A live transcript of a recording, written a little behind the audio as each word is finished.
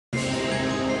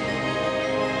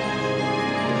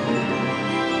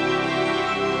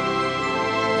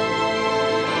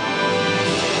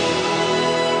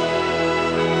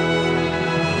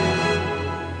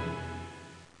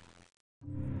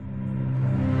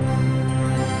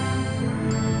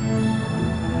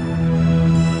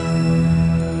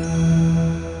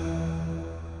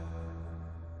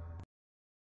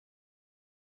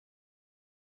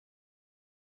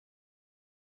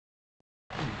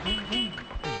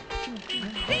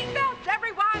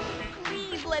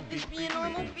this be a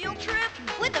normal field trip?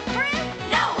 With a friend?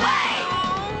 No way!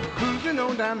 Oh. Cruising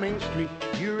on down Main Street,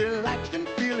 you're relaxed and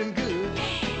feeling good.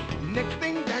 Next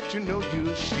thing that you know,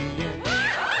 you're seeing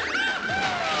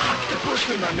octopus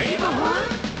in the neighborhood,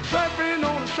 surfing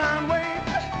on a sound wave,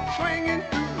 swinging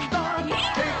through the stars.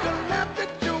 Take a left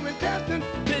at your intestine,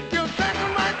 take your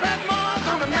second right past Mars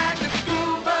on the magic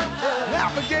scuba.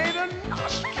 Alligator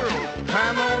nostril,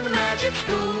 climb on the magic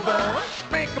scuba.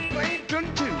 Spank a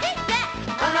plankton too.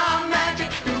 On our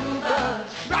magic scuba,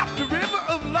 drop the river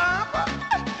of lava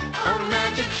on a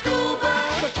magic scuba.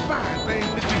 Such a fine thing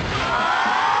to do.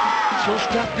 So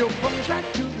strap your bums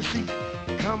right to the seat.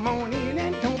 Come on in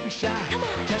and don't be shy.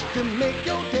 Just to make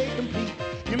your day complete.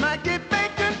 You might get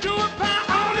baked into a pie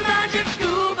on the magic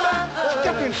scuba.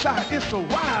 Step inside, it's a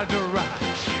wilder ride.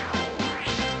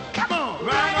 Come on,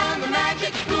 right on the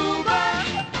magic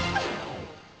scuba.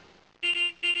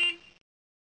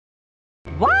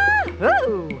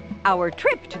 Wahoo! Our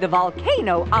trip to the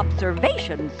Volcano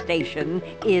Observation Station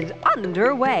is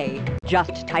underway.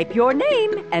 Just type your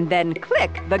name and then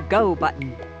click the Go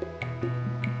button.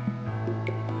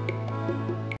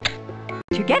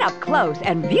 To get up close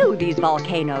and view these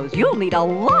volcanoes, you'll need a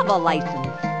lava license.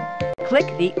 Click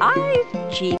the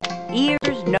eyes, cheeks,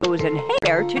 ears, nose, and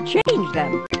hair to change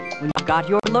them. When you've got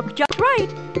your look just right,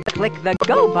 click the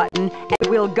Go button and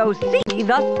we'll go see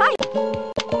the sights.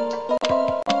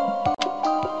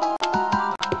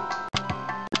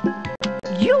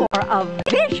 You're a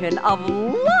vision of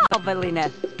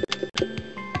loveliness.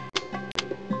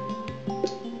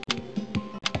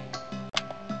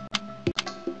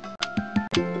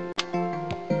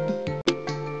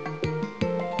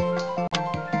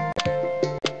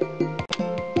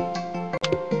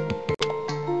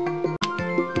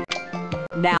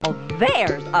 Now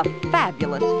there's a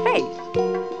fabulous face.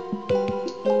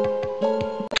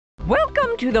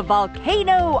 Welcome to the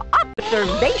Volcano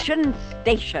Observation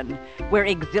Station, where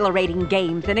exhilarating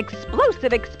games and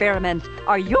explosive experiments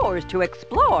are yours to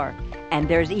explore. And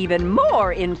there's even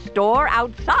more in store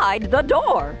outside the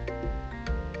door.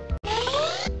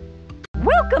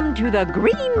 Welcome to the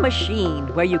Green Machine,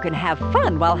 where you can have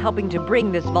fun while helping to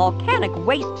bring this volcanic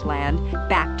wasteland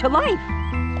back to life.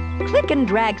 Click and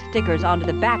drag stickers onto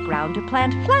the background to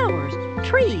plant flowers,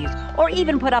 trees, or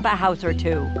even put up a house or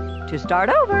two. To start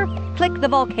over, click the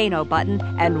volcano button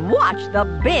and watch the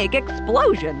big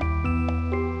explosion.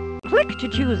 Click to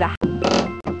choose a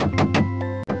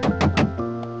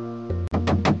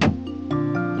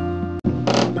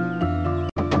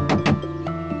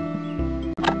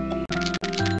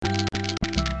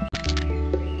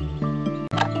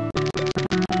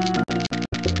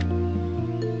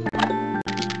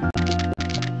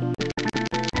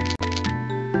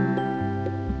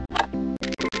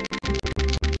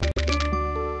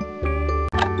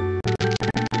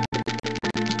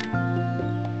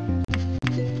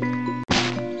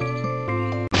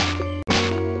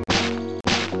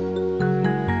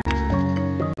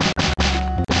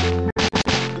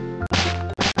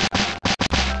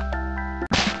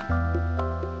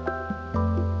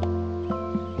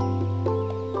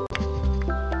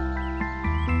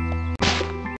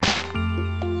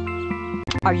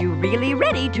Are you really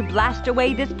ready to blast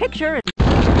away this picture?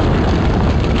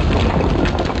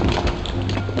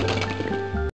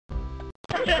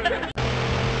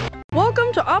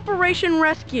 Welcome to Operation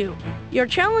Rescue. Your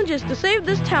challenge is to save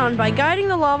this town by guiding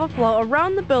the lava flow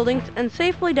around the buildings and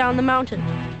safely down the mountain.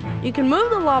 You can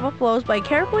move the lava flows by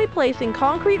carefully placing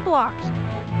concrete blocks.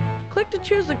 Click to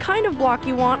choose the kind of block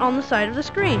you want on the side of the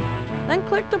screen. Then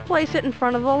click to place it in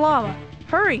front of the lava.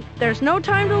 Hurry, there's no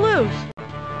time to lose.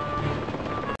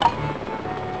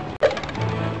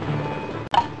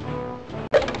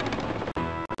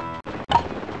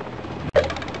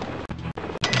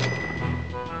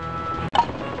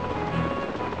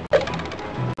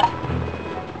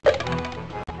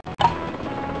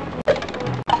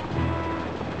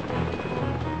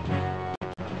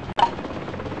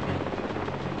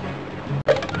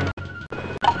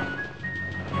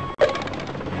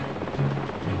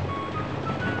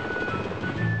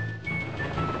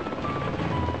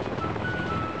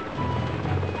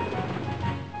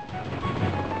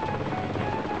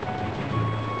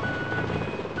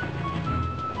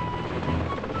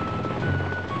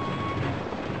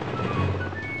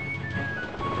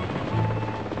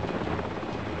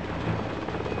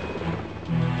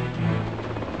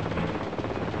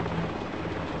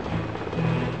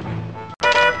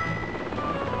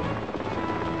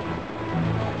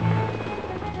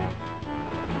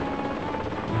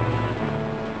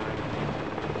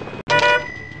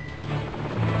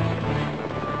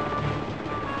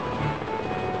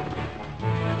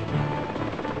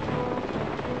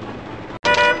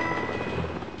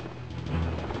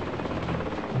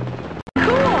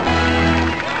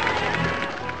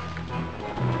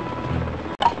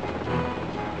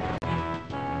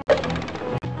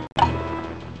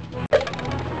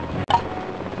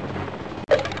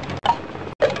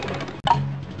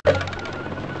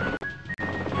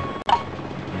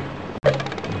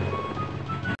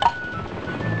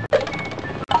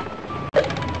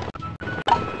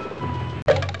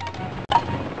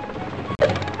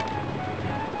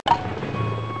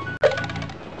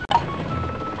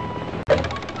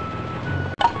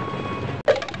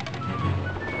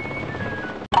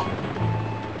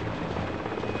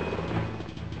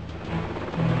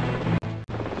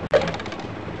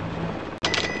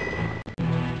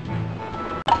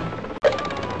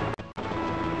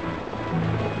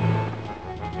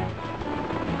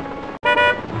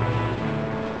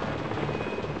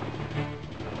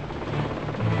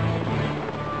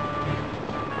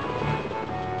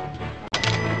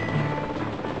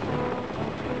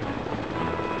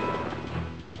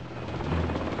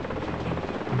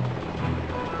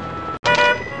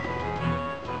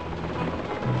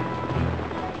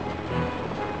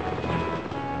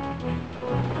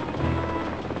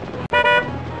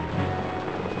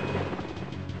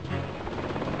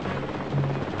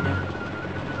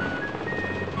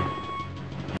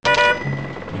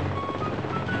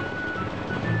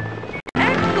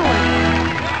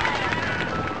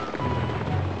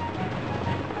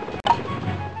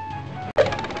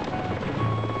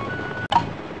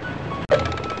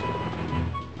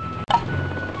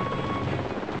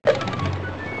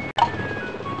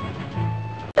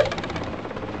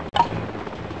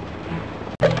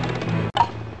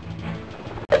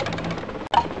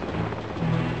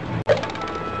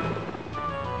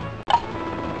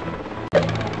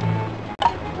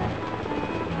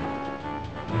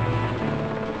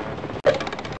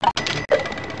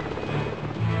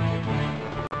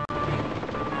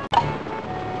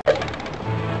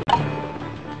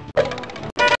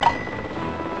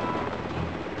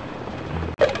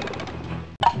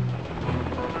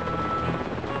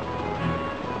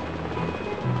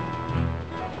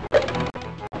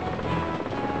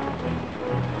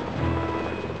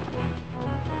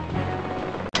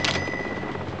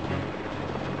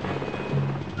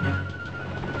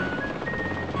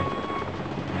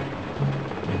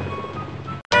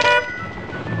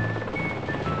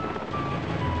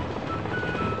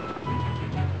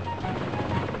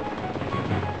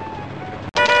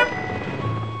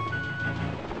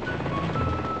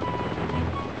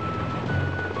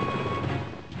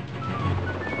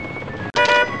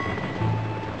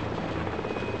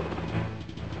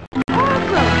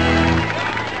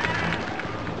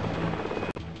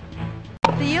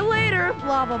 nerve,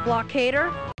 lava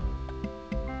blockader.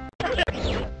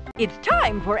 It's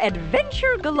time for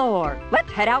adventure galore.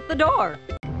 Let's head out the door.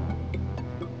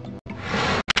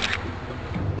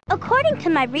 According to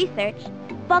my research,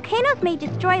 volcanoes may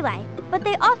destroy life, but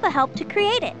they also help to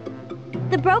create it.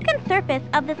 The broken surface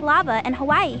of this lava in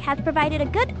Hawaii has provided a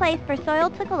good place for soil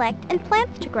to collect and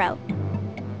plants to grow.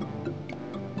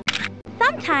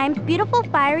 Sometimes beautiful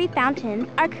fiery fountains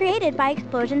are created by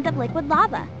explosions of liquid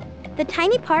lava, the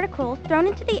tiny particles thrown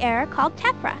into the air called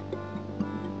tephra.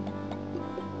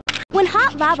 When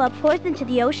hot lava pours into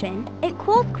the ocean, it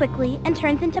cools quickly and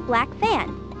turns into black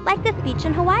sand, like this beach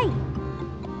in Hawaii.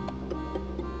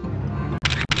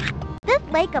 This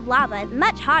lake of lava is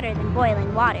much hotter than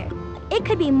boiling water. It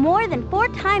could be more than 4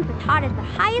 times as hot as the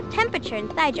highest temperature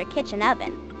inside your kitchen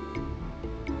oven.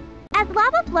 As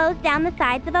lava flows down the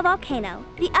sides of a volcano,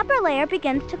 the upper layer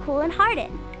begins to cool and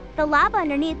harden. The lava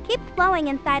underneath keeps flowing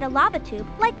inside a lava tube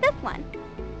like this one.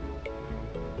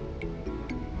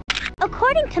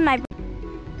 According to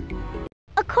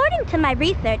my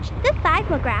research, this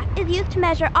seismograph is used to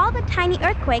measure all the tiny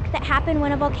earthquakes that happen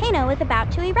when a volcano is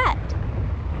about to erupt.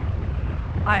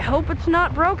 I hope it's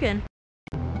not broken.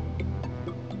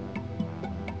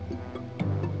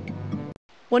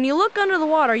 When you look under the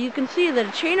water, you can see that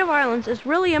a chain of islands is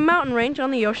really a mountain range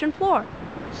on the ocean floor.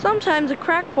 Sometimes a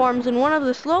crack forms in one of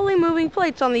the slowly moving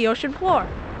plates on the ocean floor.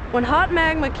 When hot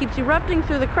magma keeps erupting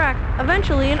through the crack,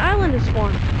 eventually an island is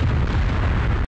formed.